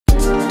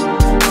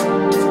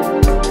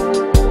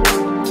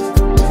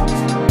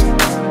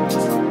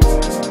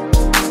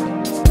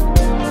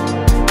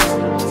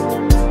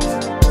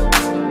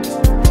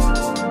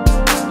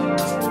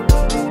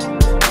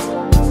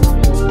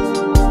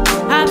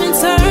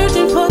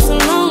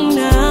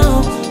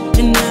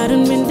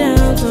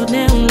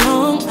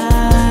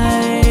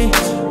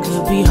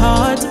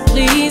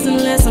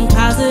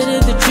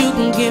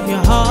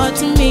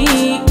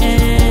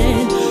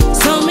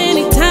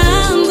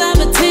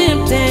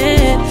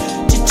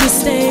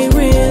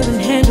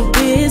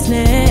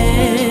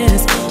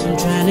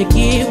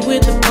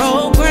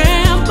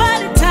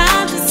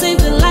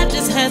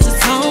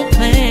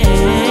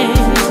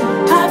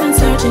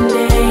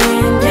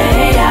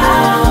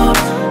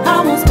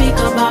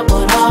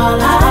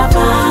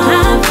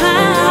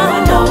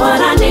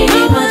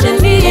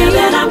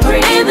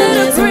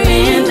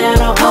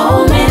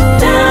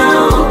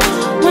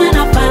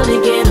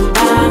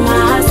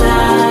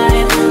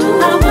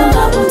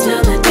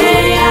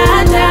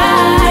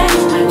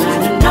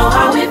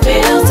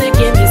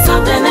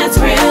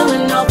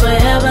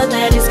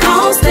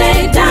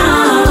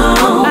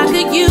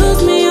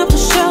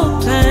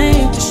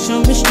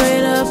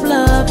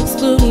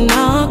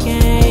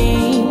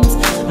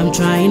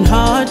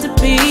hard to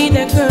be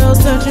that girl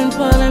searching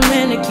for the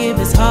man to give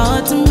his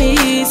heart to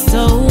me.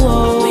 So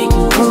we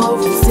can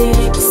go from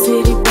city to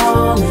city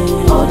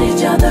ballin', hold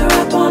each other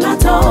up on our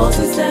toes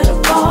instead of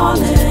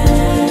falling,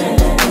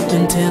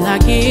 until I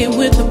get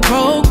with the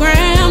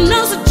program.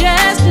 No